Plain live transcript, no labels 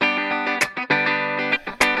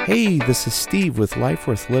Hey, this is Steve with Life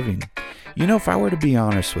Worth Living. You know, if I were to be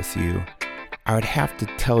honest with you, I would have to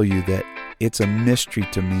tell you that it's a mystery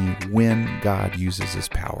to me when God uses His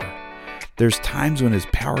power. There's times when His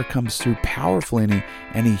power comes through powerfully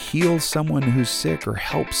and he heals someone who's sick or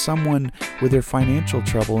helps someone with their financial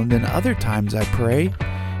trouble. And then other times I pray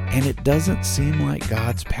and it doesn't seem like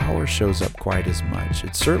God's power shows up quite as much.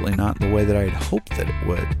 It's certainly not in the way that I'd hoped that it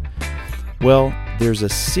would. Well, there's a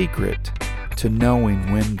secret to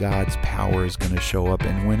knowing when God's power is going to show up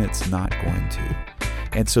and when it's not going to.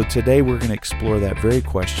 And so today we're going to explore that very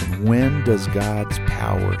question. When does God's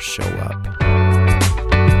power show up?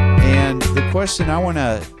 And the question I want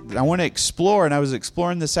to explore, and I was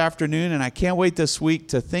exploring this afternoon, and I can't wait this week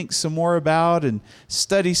to think some more about and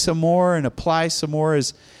study some more and apply some more,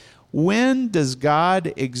 is when does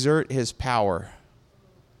God exert His power?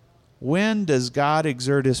 When does God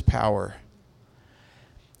exert His power?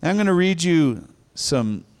 I'm going to read you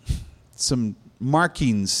some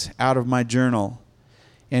markings out of my journal.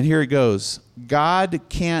 And here it goes. God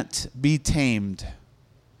can't be tamed.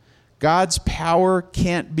 God's power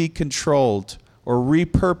can't be controlled or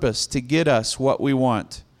repurposed to get us what we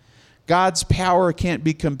want. God's power can't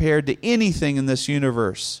be compared to anything in this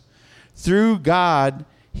universe. Through God,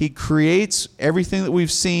 He creates everything that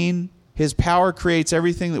we've seen. His power creates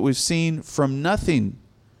everything that we've seen from nothing.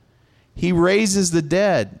 He raises the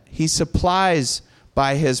dead. He supplies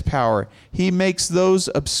by His power. He makes those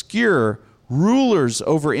obscure rulers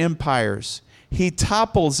over empires. He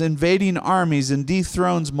topples invading armies and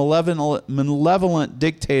dethrones malevolent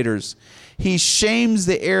dictators. He shames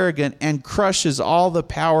the arrogant and crushes all the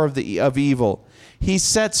power of evil. He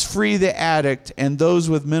sets free the addict and those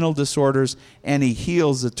with mental disorders, and He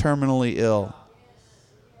heals the terminally ill.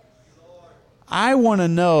 I want to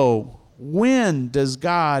know, when does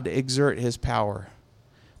God exert His power?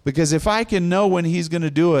 Because if I can know when He's going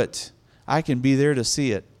to do it, I can be there to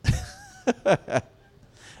see it.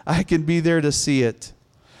 I can be there to see it.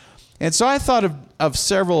 And so I thought of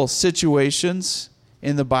several situations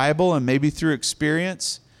in the Bible and maybe through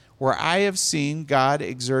experience where I have seen God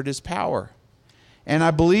exert His power. And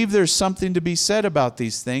I believe there's something to be said about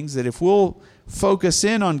these things, that if we'll focus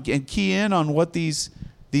in on and key in on what these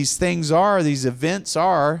things are, these events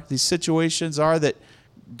are, these situations are that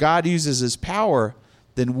God uses His power,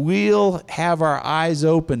 then we'll have our eyes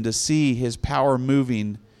open to see His power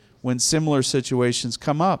moving when similar situations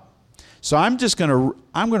come up. So I'm going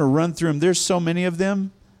to run through them. There's so many of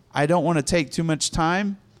them. I don't want to take too much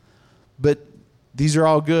time, but these are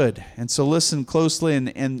all good. And so listen closely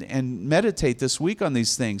and meditate this week on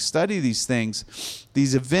these things. Study these things,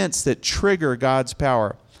 these events that trigger God's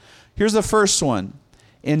power. Here's the first one.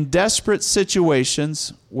 In desperate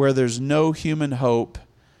situations where there's no human hope,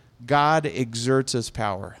 God exerts His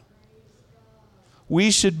power.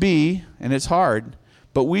 We should be, and it's hard,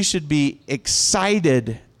 but we should be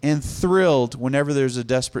excited and thrilled whenever there's a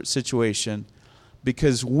desperate situation,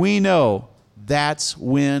 because we know that's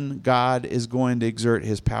when God is going to exert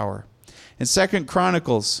His power. In 2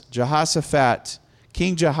 Chronicles,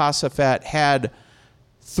 King Jehoshaphat had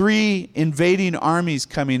 3 invading armies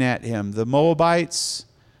coming at him. The Moabites,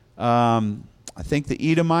 I think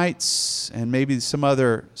the Edomites, and maybe some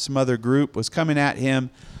other group was coming at him.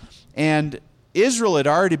 And Israel had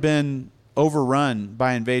already been overrun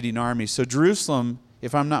by invading armies. So Jerusalem,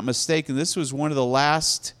 if I'm not mistaken, this was one of the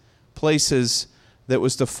last places that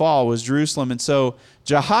was to fall, was Jerusalem. And so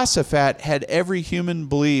Jehoshaphat had every human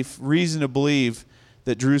reason to believe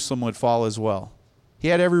that Jerusalem would fall as well. He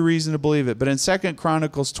had every reason to believe it. But in 2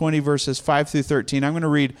 Chronicles 20, verses 5 through 13, I'm going to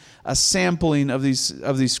read a sampling of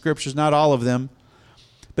these scriptures, not all of them.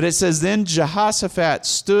 But it says, Then Jehoshaphat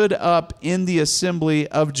stood up in the assembly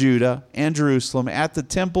of Judah and Jerusalem at the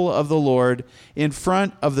temple of the Lord in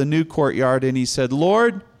front of the new courtyard, and he said,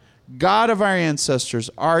 Lord, God of our ancestors,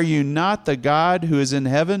 are you not the God who is in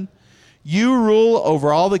heaven? You rule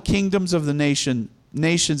over all the kingdoms of the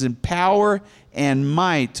nations, and power and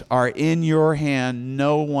might are in your hand.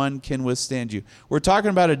 No one can withstand you. We're talking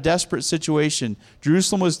about a desperate situation.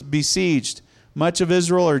 Jerusalem was besieged. Much of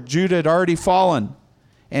Israel or Judah had already fallen.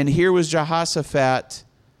 And here was Jehoshaphat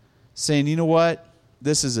saying, you know what?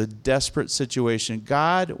 This is a desperate situation.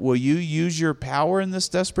 God, will you use your power in this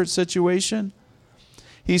desperate situation?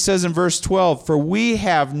 He says in verse 12, For we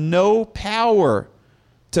have no power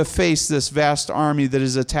to face this vast army that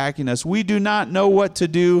is attacking us. We do not know what to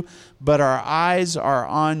do, but our eyes are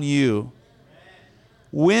on you.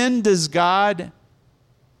 When does God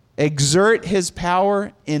exert His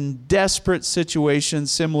power? In desperate situations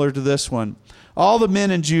similar to this one. All the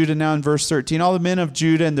men in Judah, now in verse 13, all the men of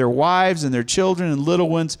Judah and their wives and their children and little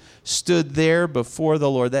ones stood there before the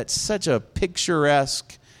Lord. That's such a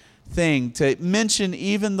picturesque thing to mention.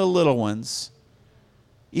 Even the little ones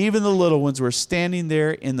were standing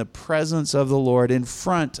there in the presence of the Lord, in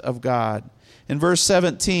front of God. In verse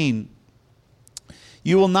 17,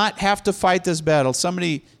 you will not have to fight this battle.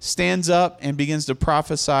 Somebody stands up and begins to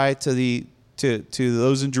prophesy to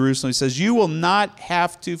those in Jerusalem. He says, you will not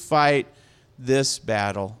have to fight this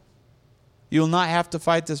battle. You will not have to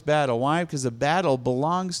fight this battle. Why? Because the battle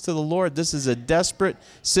belongs to the Lord. This is a desperate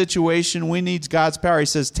situation. We need God's power. He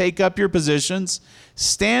says, take up your positions,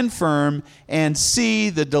 stand firm, and see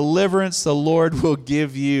the deliverance the Lord will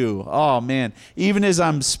give you. Oh, man. Even as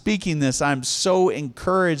I'm speaking this, I'm so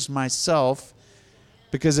encouraged myself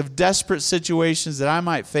because of desperate situations that I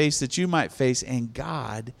might face, that you might face, and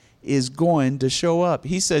God is going to show up.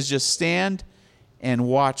 He says, just stand and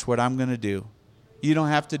watch what I'm going to do. You don't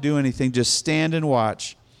have to do anything. Just stand and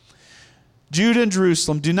watch. Judah and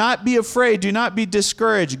Jerusalem, do not be afraid. Do not be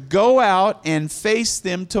discouraged. Go out and face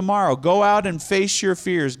them tomorrow. Go out and face your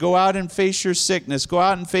fears. Go out and face your sickness. Go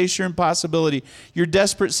out and face your impossibility, your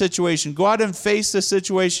desperate situation. Go out and face the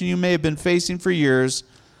situation you may have been facing for years.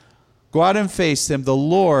 Go out and face them. The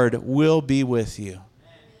Lord will be with you.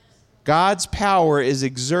 God's power is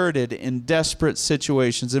exerted in desperate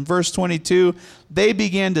situations. In verse 22, they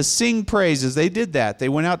began to sing praises. They did that. They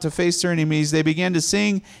went out to face their enemies. They began to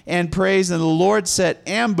sing and praise, and the Lord set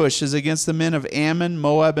ambushes against the men of Ammon,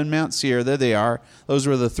 Moab, and Mount Seir. There they are. Those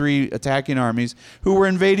were the three attacking armies who were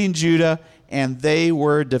invading Judah, and they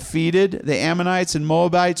were defeated. The Ammonites and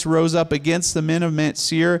Moabites rose up against the men of Mount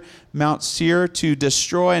Seir to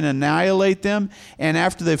destroy and annihilate them. And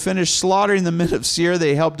after they finished slaughtering the men of Seir,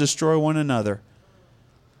 they helped destroy one another.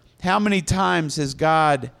 How many times has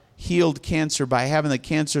God healed cancer by having the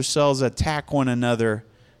cancer cells attack one another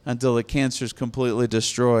until the cancer is completely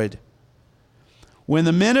destroyed? When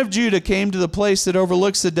the men of Judah came to the place that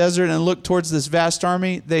overlooks the desert and looked towards this vast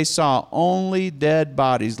army, they saw only dead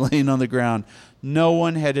bodies laying on the ground. No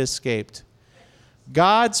one had escaped.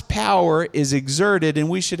 God's power is exerted, and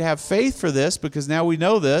we should have faith for this because now we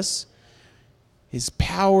know this. His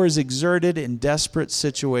power is exerted in desperate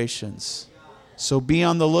situations. So be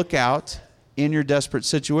on the lookout in your desperate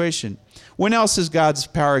situation. When else is God's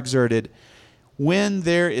power exerted? When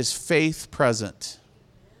there is faith present.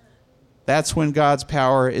 That's when God's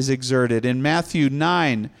power is exerted. In Matthew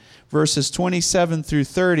 9, verses 27 through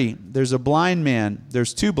 30, there's a blind man.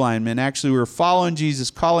 There's two blind men, actually, who were following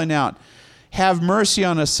Jesus, calling out, "Have mercy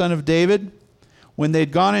on us, Son of David." When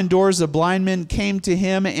they'd gone indoors, the blind men came to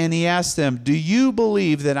him, and he asked them, "Do you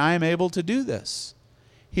believe that I am able to do this?"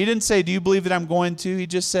 He didn't say, "Do you believe that I'm going to?" He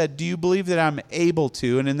just said, "Do you believe that I'm able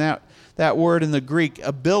to?" And in that word in the Greek,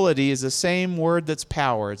 ability is the same word that's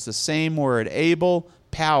power. It's the same word, able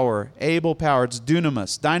power. It's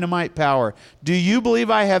dunamis, dynamite power. "Do you believe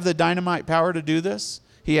I have the dynamite power to do this?"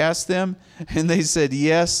 He asked them, and they said,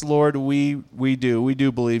 "Yes, Lord, we do. We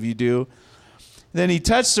do believe you do." Then he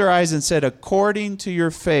touched their eyes and said, "According to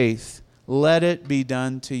your faith, let it be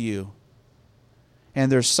done to you."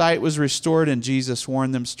 And their sight was restored, and Jesus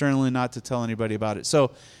warned them sternly not to tell anybody about it.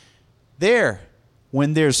 So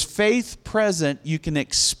when there's faith present, you can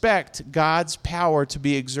expect God's power to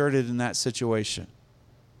be exerted in that situation.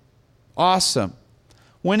 Awesome.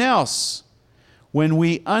 When else? When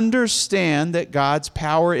we understand that God's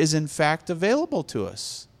power is in fact available to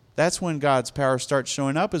us. That's when God's power starts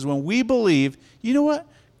showing up, is when we believe, you know what?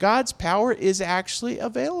 God's power is actually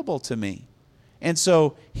available to me. And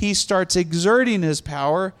so he starts exerting his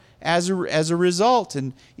power as a result.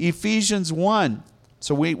 In Ephesians 1,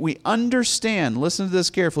 so we understand, listen to this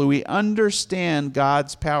carefully, we understand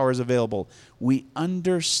God's power is available. We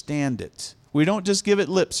understand it. We don't just give it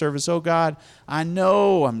lip service. "Oh, God, I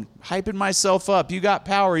know, I'm hyping myself up. You got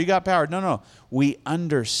power, you got power." No. We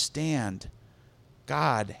understand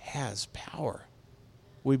God has power.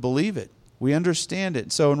 We believe it. We understand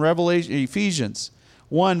it. So in Ephesians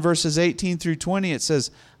 1, verses 18 through 20, it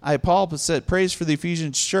says, Paul prays for the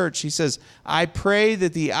Ephesians church. He says, "I pray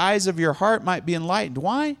that the eyes of your heart might be enlightened."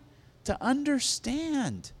 Why? To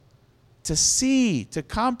understand, to see, to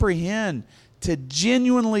comprehend, to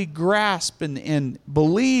genuinely grasp and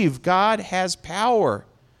believe God has power,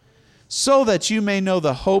 so that you may know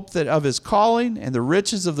the hope that of his calling and the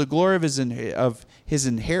riches of the glory of his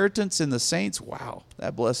inheritance in the saints. Wow,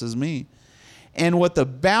 that blesses me. And what the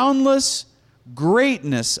boundless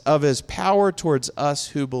greatness of his power towards us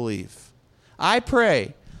who believe. I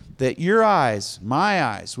pray that your eyes, my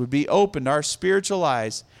eyes, would be opened, our spiritual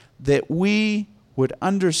eyes, that we would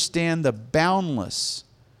understand the boundless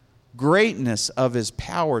greatness of his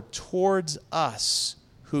power towards us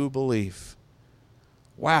who believe.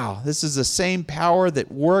 Wow, this is the same power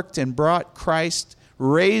that worked and brought Christ,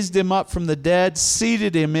 raised him up from the dead,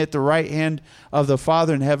 seated him at the right hand of the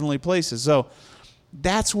Father in heavenly places. So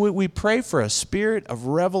that's what we pray for, a spirit of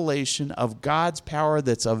revelation of God's power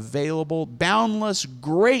that's available, boundless,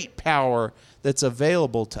 great power that's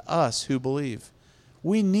available to us who believe.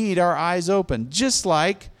 We need our eyes open, just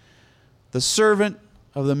like the servant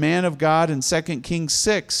of the man of God in 2 Kings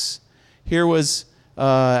 6. Here was,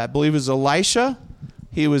 I believe it was Elisha.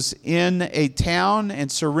 He was in a town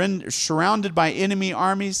and surrounded by enemy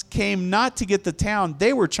armies, came not to get the town.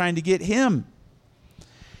 They were trying to get him.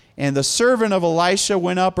 And the servant of Elisha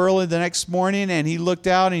went up early the next morning, and he looked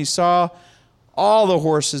out and he saw all the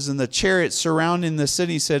horses and the chariots surrounding the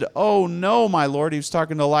city. He said, "Oh no, my Lord." He was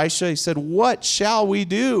talking to Elisha. He said, "What shall we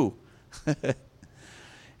do?"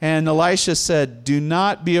 And Elisha said, "Do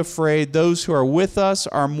not be afraid. Those who are with us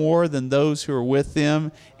are more than those who are with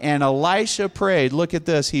them." And Elisha prayed. Look at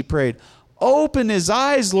this. He prayed, "Open his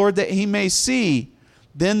eyes, Lord, that he may see."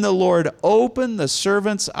 Then the Lord opened the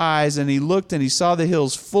servant's eyes, and he looked, and he saw the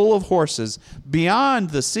hills full of horses beyond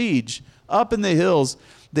the siege, up in the hills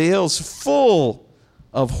full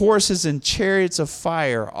of horses and chariots of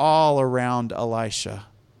fire all around Elisha.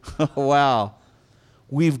 Wow.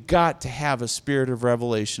 We've got to have a spirit of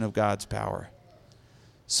revelation of God's power.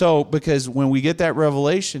 So, because when we get that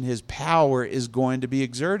revelation, his power is going to be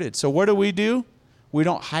exerted. So what do? We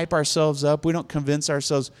don't hype ourselves up. We don't convince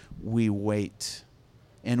ourselves. We wait.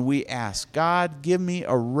 And we ask, God, give me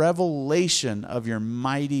a revelation of your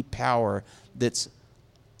mighty power that's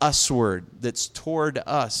usward, that's toward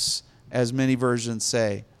us, as many versions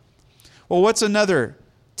say. Well, what's another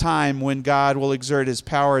time when God will exert his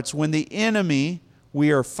power? It's when the enemy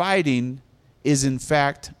we are fighting is in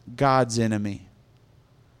fact God's enemy.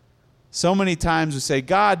 So many times we say,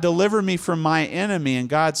 "God, deliver me from my enemy," and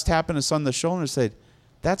God's tapping us on the shoulder and say,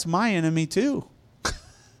 "That's my enemy too."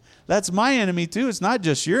 That's my enemy too. It's not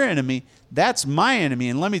just your enemy. That's my enemy.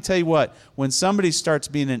 And let me tell you what, when somebody starts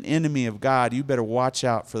being an enemy of God, you better watch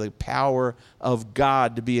out for the power of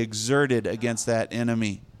God to be exerted against that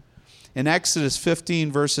enemy. In Exodus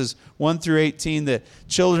 15, verses 1 through 18, the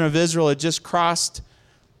children of Israel had just crossed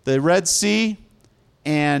the Red Sea,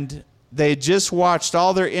 and they had just watched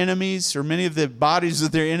all their enemies, or many of the bodies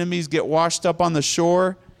of their enemies, get washed up on the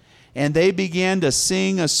shore. And they began to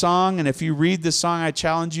sing a song. And if you read the song, I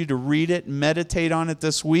challenge you to read it and meditate on it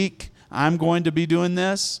this week. I'm going to be doing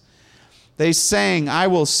this. They sang, "I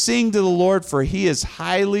will sing to the Lord, for he is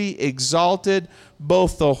highly exalted.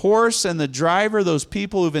 Both the horse and the driver," those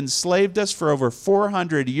people who've enslaved us for over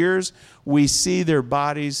 400 years, we see their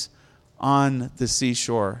bodies on the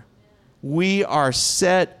seashore. We are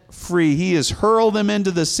set free. He has hurled them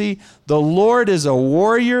into the sea. The Lord is a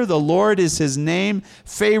warrior. The Lord is his name.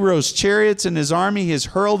 Pharaoh's chariots and his army, he has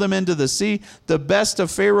hurled them into the sea. The best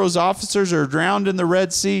of Pharaoh's officers are drowned in the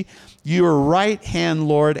Red Sea. Your right hand,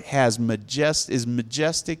 Lord, is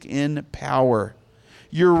majestic in power.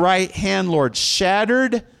 Your right hand, Lord,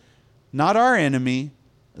 shattered, not our enemy,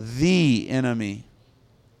 the enemy.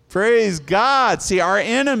 Praise God. See, our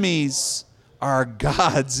enemies are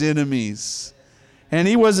God's enemies. And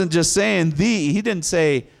he wasn't just saying he didn't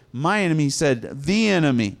say my enemy, he said the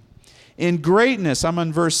enemy. In greatness, I'm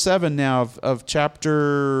on verse 7 now of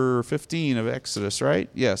chapter 15 of Exodus, right?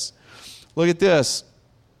 Yes. Look at this.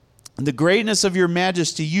 In the greatness of your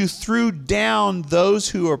majesty, you threw down those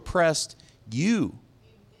who oppressed you.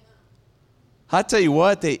 I'll tell you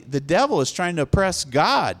what, the devil is trying to oppress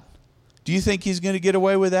God. Do you think he's going to get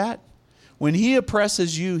away with that? When he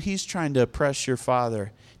oppresses you, he's trying to oppress your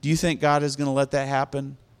Father. Do you think God is going to let that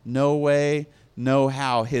happen? No way, no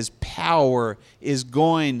how. His power is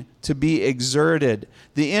going to be exerted.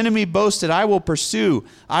 The enemy boasted, "I will pursue.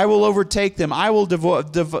 I will overtake them. I will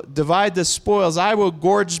divide the spoils. I will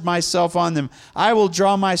gorge myself on them. I will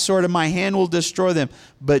draw my sword, and my hand will destroy them."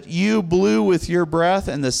 But you blew with your breath,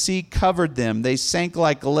 and the sea covered them. They sank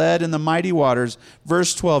like lead in the mighty waters.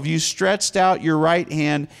 Verse 12, you stretched out your right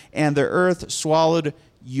hand, and the earth swallowed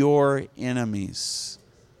your enemies.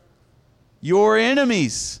 Your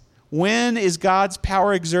enemies. When is God's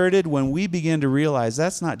power exerted? When we begin to realize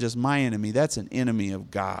that's not just my enemy, that's an enemy of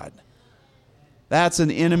God. That's an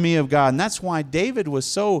enemy of God. And that's why David was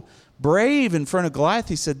so brave in front of Goliath.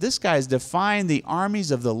 He said, this guy's defying the armies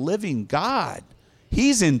of the living God.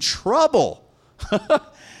 He's in trouble.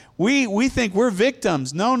 We think we're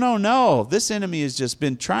victims. No. This enemy has just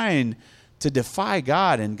been trying to defy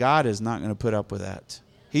God, and God is not going to put up with that.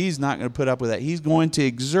 He's not going to put up with that. He's going to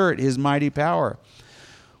exert his mighty power.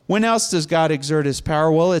 When else does God exert his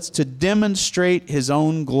power? Well, it's to demonstrate his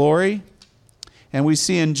own glory. And we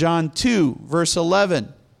see in John 2, verse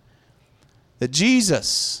 11, that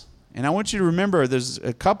Jesus, and I want you to remember there's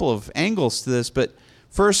a couple of angles to this, but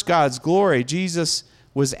first, God's glory. Jesus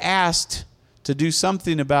was asked to do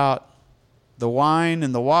something about the wine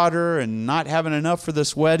and the water and not having enough for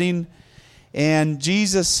this wedding. And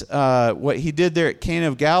Jesus, what he did there at Cana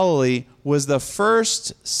of Galilee was the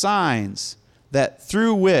first signs that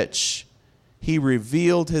through which he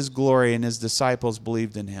revealed his glory and his disciples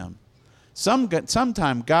believed in him.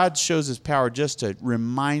 Sometime God shows his power just to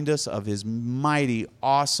remind us of his mighty,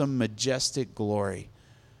 awesome, majestic glory.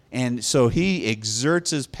 And so he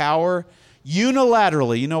exerts his power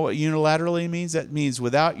unilaterally. You know what unilaterally means? That means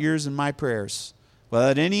without yours and my prayers.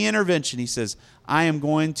 Without any intervention, he says, I am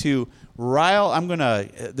going to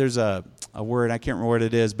there's a word, I can't remember what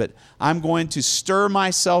it is, but I'm going to stir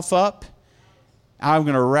myself up. I'm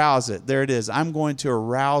going to arouse it. There it is. I'm going to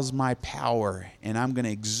arouse my power, and I'm going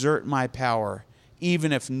to exert my power,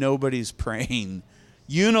 even if nobody's praying.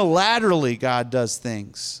 Unilaterally, God does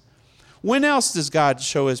things. When else does God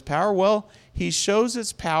show his power? Well, he shows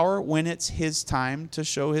his power when it's his time to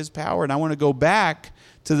show his power. And I want to go back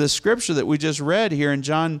to the scripture that we just read here in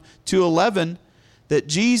John 2:11, that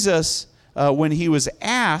Jesus, when he was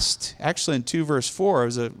asked, actually in 2 verse 4, it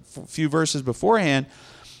was a few verses beforehand,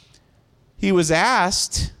 he was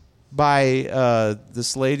asked by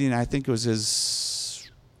this lady, and I think it was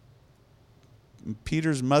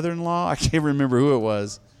Peter's mother-in-law. I can't remember who it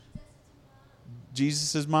was.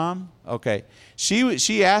 Jesus' mom? Okay.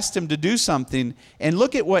 She asked him to do something, and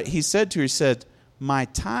look at what he said to her. He said, my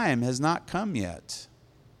time has not come yet.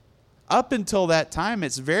 Up until that time,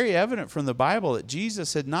 it's very evident from the Bible that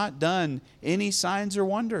Jesus had not done any signs or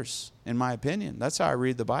wonders, in my opinion. That's how I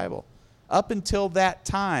read the Bible. Up until that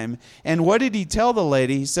time. And what did he tell the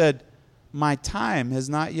lady? He said, my time has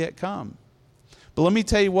not yet come. But let me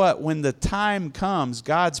tell you what, when the time comes,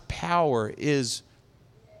 God's power is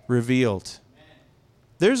revealed.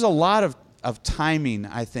 There's a lot of timing,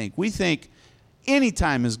 I think. We think any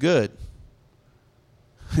time is good.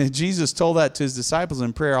 Jesus told that to his disciples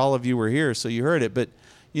in prayer. All of you were here, so you heard it. But,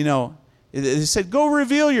 he said, go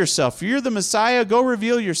reveal yourself. If you're the Messiah, go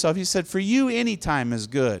reveal yourself. He said, for you, any time is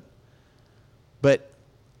good. But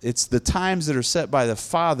it's the times that are set by the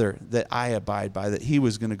Father that I abide by, that he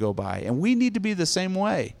was going to go by. And we need to be the same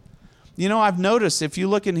way. I've noticed if you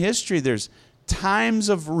look in history, there's times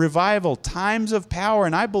of revival, times of power,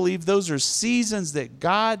 and I believe those are seasons that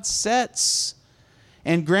God sets.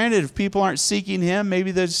 And granted, if people aren't seeking him, maybe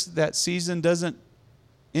that season doesn't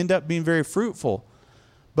end up being very fruitful.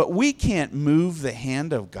 But we can't move the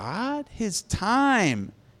hand of God. His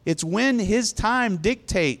time. It's when his time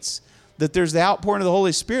dictates that there's the outpouring of the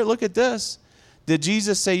Holy Spirit. Look at this. Did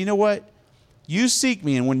Jesus say, you know what? You seek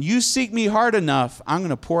me, and when you seek me hard enough, I'm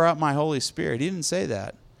going to pour out my Holy Spirit. He didn't say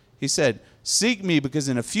that. He said, seek me because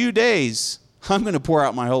in a few days, I'm going to pour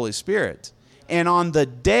out my Holy Spirit. And on the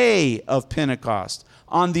day of Pentecost,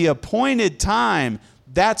 on the appointed time,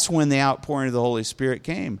 that's when the outpouring of the Holy Spirit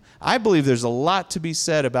came. I believe there's a lot to be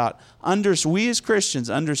said about we as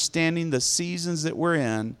Christians understanding the seasons that we're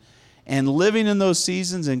in and living in those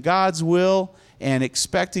seasons in God's will and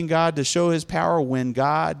expecting God to show his power when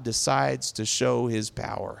God decides to show his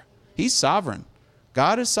power. He's sovereign.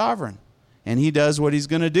 God is sovereign, and he does what he's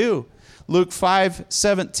going to do. Luke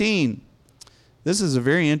 5:17. This is a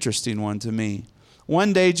very interesting one to me.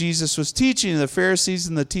 One day Jesus was teaching, and the Pharisees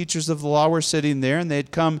and the teachers of the law were sitting there, and they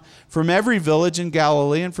had come from every village in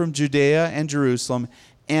Galilee and from Judea and Jerusalem,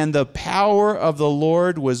 and the power of the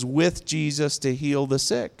Lord was with Jesus to heal the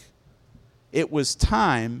sick. It was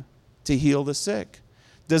time to heal the sick.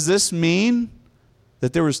 Does this mean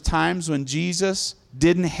that there was times when Jesus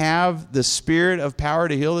didn't have the spirit of power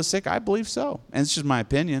to heal the sick? I believe so, and it's just my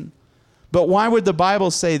opinion. But why would the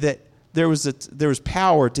Bible say that there was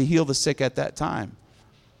power to heal the sick at that time?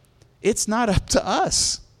 It's not up to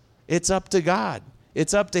us. It's up to God.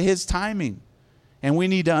 It's up to his timing. And we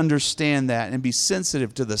need to understand that and be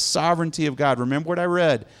sensitive to the sovereignty of God. Remember what I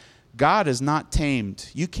read. God is not tamed.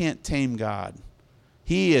 You can't tame God.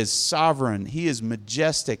 He is sovereign. He is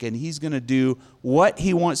majestic. And he's going to do what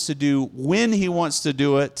he wants to do when he wants to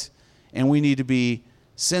do it. And we need to be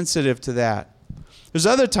sensitive to that. There's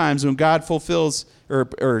other times when God fulfills or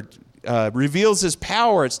reveals his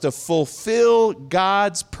power. It's to fulfill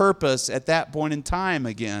God's purpose at that point in time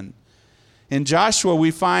again. In Joshua, we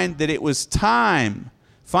find that it was time,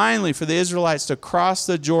 finally, for the Israelites to cross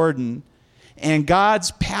the Jordan, and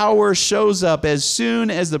God's power shows up as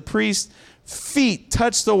soon as the priest feet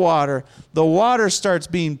touch the water starts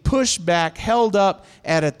being pushed back, held up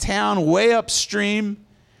at a town way upstream,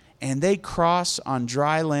 and they cross on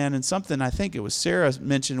dry land. And something I think it was Sarah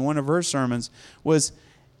mentioned in one of her sermons was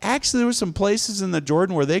actually there were some places in the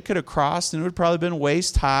Jordan where they could have crossed and it would have probably been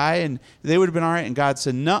waist high and they would have been all right. And God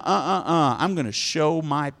said, no, I'm going to show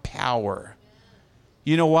my power.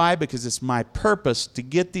 You know why? Because it's my purpose to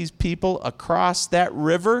get these people across that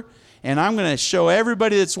river. And I'm going to show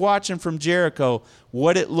everybody that's watching from Jericho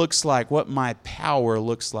what it looks like, what my power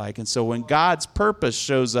looks like. And so when God's purpose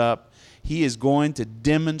shows up, he is going to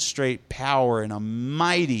demonstrate power in a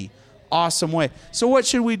mighty, awesome way. So what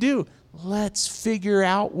should we do? Let's figure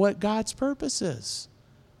out what God's purpose is.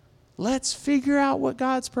 Let's figure out what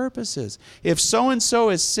God's purpose is. If so-and-so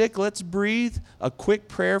is sick, let's breathe a quick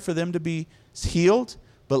prayer for them to be healed.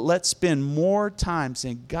 But let's spend more time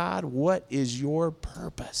saying, God, what is your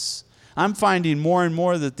purpose? I'm finding more and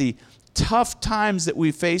more that the tough times that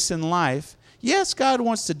we face in life, yes, God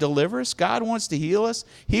wants to deliver us. God wants to heal us.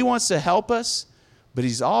 He wants to help us. But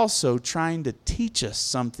he's also trying to teach us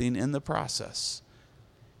something in the process.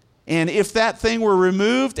 And if that thing were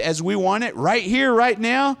removed as we want it right here, right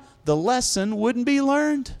now, the lesson wouldn't be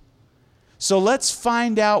learned. So let's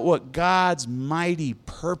find out what God's mighty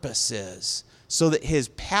purpose is so that his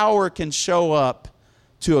power can show up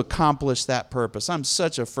to accomplish that purpose. I'm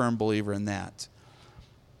such a firm believer in that.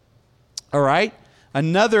 All right.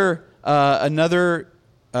 Another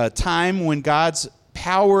time when God's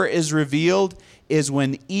power is revealed is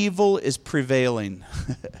when evil is prevailing.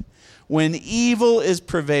 When evil is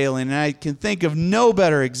prevailing. And I can think of no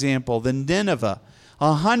better example than Nineveh.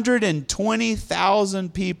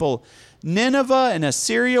 120,000 people. Nineveh and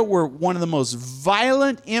Assyria were one of the most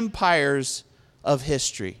violent empires of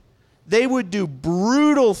history. They would do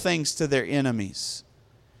brutal things to their enemies.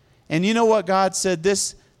 And you know what God said?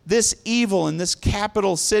 This evil in this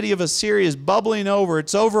capital city of Assyria is bubbling over.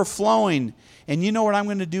 It's overflowing. And you know what I'm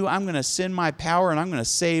going to do? I'm going to send my power and I'm going to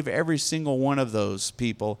save every single one of those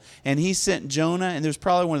people. And he sent Jonah, and there's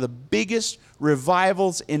probably one of the biggest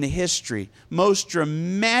revivals in history, most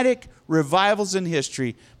dramatic revivals in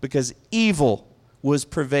history, because evil was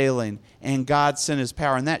prevailing and God sent his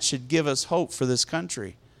power. And that should give us hope for this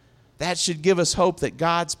country. That should give us hope that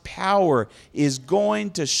God's power is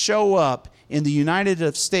going to show up in the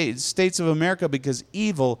United States of America because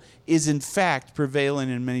evil is in fact prevailing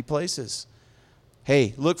in many places.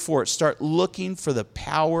 Hey, look for it. Start looking for the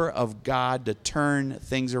power of God to turn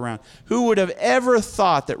things around. Who would have ever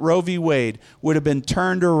thought that Roe v. Wade would have been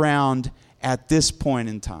turned around at this point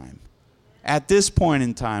in time? At this point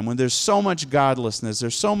in time, when there's so much godlessness,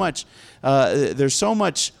 there's so much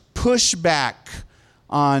pushback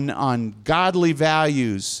on godly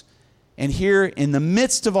values. And here, in the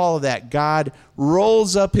midst of all of that, God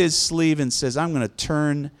rolls up his sleeve and says, I'm going to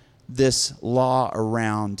turn this law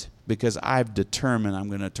around because I've determined I'm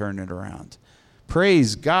going to turn it around.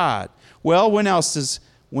 Praise God. Well, when else does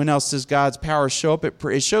God's power show up?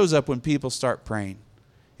 It shows up when people start praying.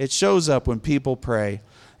 It shows up when people pray.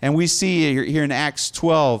 And we see here in Acts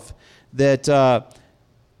 12 that I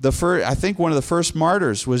think one of the first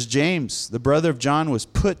martyrs was James, the brother of John, was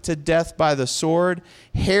put to death by the sword.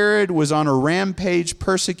 Herod was on a rampage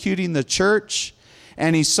persecuting the church,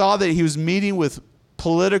 and he saw that he was meeting with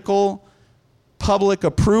political public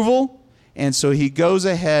approval, and so he goes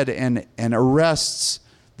ahead and arrests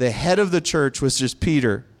the head of the church, which is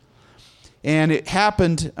Peter. And it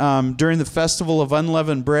happened during the festival of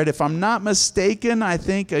unleavened bread. If I'm not mistaken, I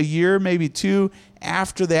think a year, maybe two,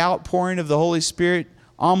 after the outpouring of the Holy Spirit,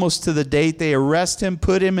 almost to the date, they arrest him,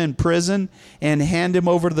 put him in prison, and hand him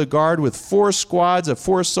over to the guard with 4 squads of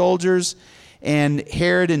 4 soldiers. And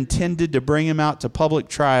Herod intended to bring him out to public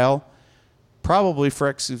trial, probably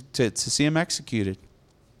to see him executed.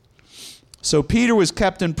 So Peter was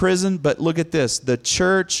kept in prison, but look at this. The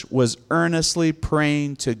church was earnestly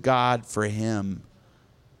praying to God for him.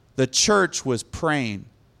 The church was praying.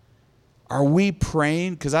 Are we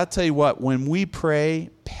praying? Because I tell you what, when we pray,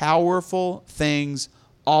 powerful things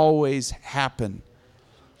always happen.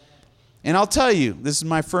 And I'll tell you, this is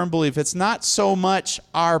my firm belief, it's not so much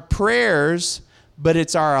our prayers, but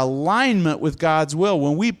it's our alignment with God's will.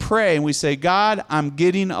 When we pray and we say, God, I'm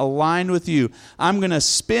getting aligned with you. I'm going to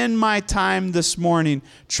spend my time this morning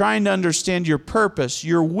trying to understand your purpose,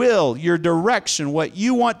 your will, your direction, what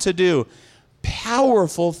you want to do.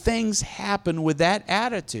 Powerful things happen with that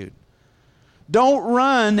attitude. Don't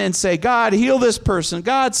run and say, God, heal this person.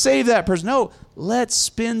 God, save that person. No, let's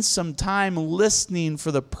spend some time listening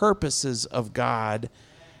for the purposes of God.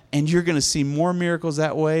 And you're going to see more miracles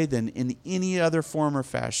that way than in any other form or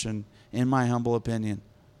fashion, in my humble opinion.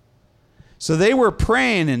 So they were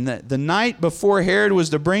praying, and the night before Herod was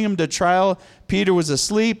to bring him to trial, Peter was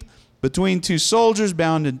asleep between two soldiers,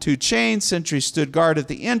 bound in two chains. Sentries stood guard at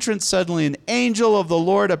the entrance. Suddenly an angel of the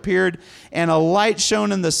Lord appeared, and a light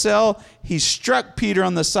shone in the cell. He struck Peter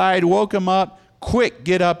on the side, woke him up. "Quick,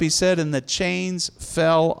 get up," he said, and the chains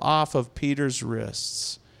fell off of Peter's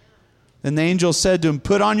wrists. Then the angel said to him,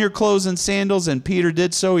 "Put on your clothes and sandals," and Peter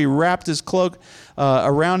did so. He wrapped his cloak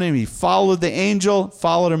around him. He followed the angel,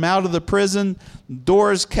 followed him out of the prison.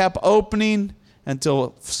 Doors kept opening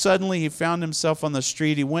until suddenly he found himself on the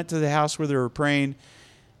street. He went to the house where they were praying.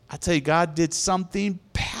 I tell you, God did something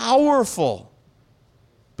powerful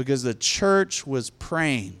because the church was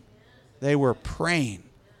praying. They were praying.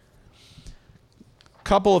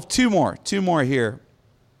 Two more here.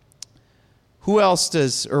 Where else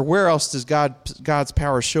does God's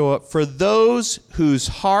power show up? For those whose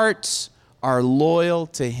hearts are loyal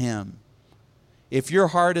to Him. If your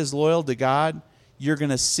heart is loyal to God, you're going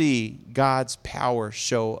to see God's power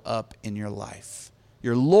show up in your life.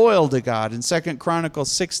 You're loyal to God. In 2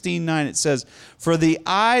 Chronicles 16:9 it says, "For the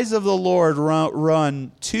eyes of the Lord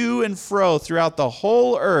run to and fro throughout the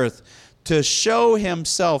whole earth to show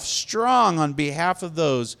Himself strong on behalf of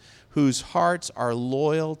those whose hearts are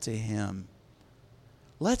loyal to Him."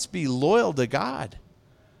 Let's be loyal to God.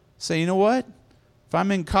 Say, you know what? If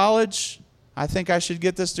I'm in college, I think I should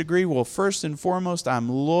get this degree. Well, first and foremost, I'm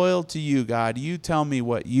loyal to you, God. You tell me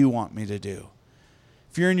what you want me to do.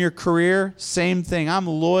 If you're in your career, same thing. I'm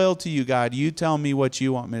loyal to you, God. You tell me what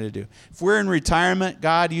you want me to do. If we're in retirement,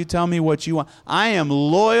 God, you tell me what you want. I am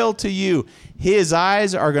loyal to you. His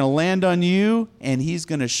eyes are going to land on you, and He's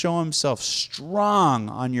going to show Himself strong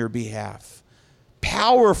on your behalf,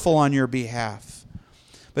 powerful on your behalf.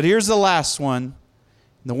 But here's the last one,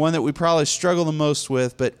 the one that we probably struggle the most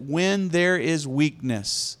with. But when there is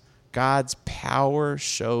weakness, God's power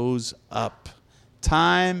shows up.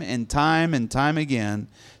 Time and time and time again.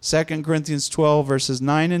 2 Corinthians 12, verses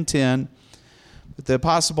 9 and 10. But the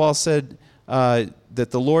Apostle Paul said that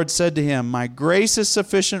the Lord said to him, "My grace is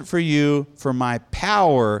sufficient for you, for my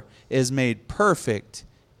power is made perfect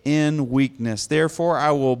in weakness. Therefore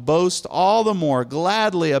I will boast all the more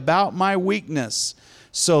gladly about my weakness,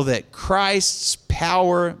 so that Christ's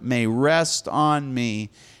power may rest on me."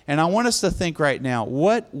 And I want us to think right now,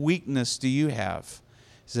 what weakness do you have?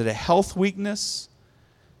 Is it a health weakness?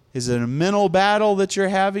 Is it a mental battle that you're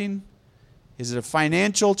having? Is it a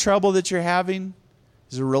financial trouble that you're having?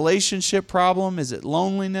 Is it a relationship problem? Is it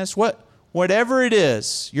loneliness? Whatever it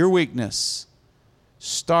is, your weakness,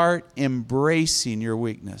 start embracing your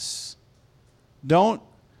weakness. Don't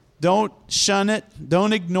shun it.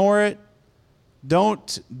 Don't ignore it.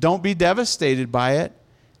 Don't be devastated by it.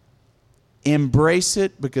 Embrace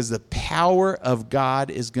it, because the power of God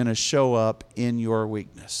is going to show up in your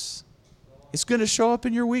weakness. It's going to show up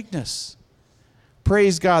in your weakness.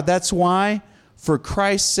 Praise God. That's why, for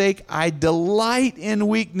Christ's sake, I delight in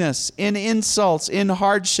weakness, in insults, in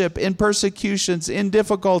hardship, in persecutions, in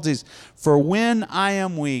difficulties. For when I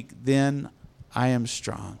am weak, then I am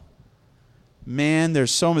strong. Man,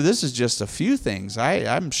 there's so many. This is just a few things.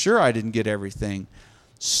 I'm sure I didn't get everything.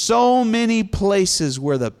 So many places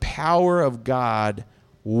where the power of God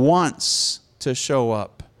wants to show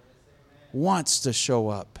up. Wants to show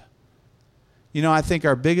up. You know, I think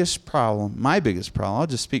my biggest problem, I'll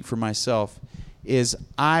just speak for myself, is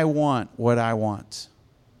I want what I want.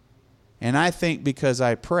 And I think because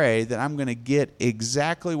I pray that I'm going to get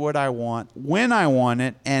exactly what I want, when I want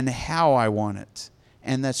it, and how I want it.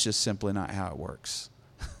 And that's just simply not how it works.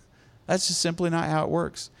 That's just simply not how it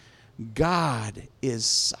works. God is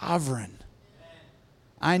sovereign.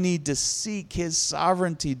 I need to seek His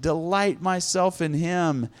sovereignty, delight myself in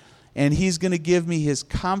Him, and He's going to give me His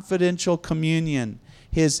confidential communion,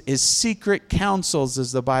 His secret counsels,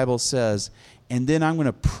 as the Bible says. And then I'm going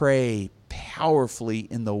to pray powerfully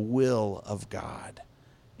in the will of God.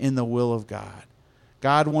 In the will of God.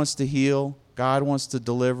 God wants to heal. God wants to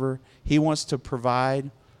deliver. He wants to provide.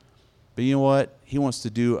 But you know what? He wants to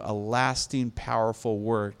do a lasting, powerful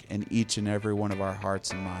work in each and every one of our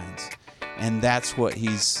hearts and minds. And that's what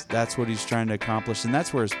he's trying to accomplish. And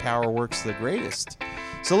that's where His power works the greatest.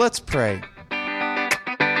 So let's pray.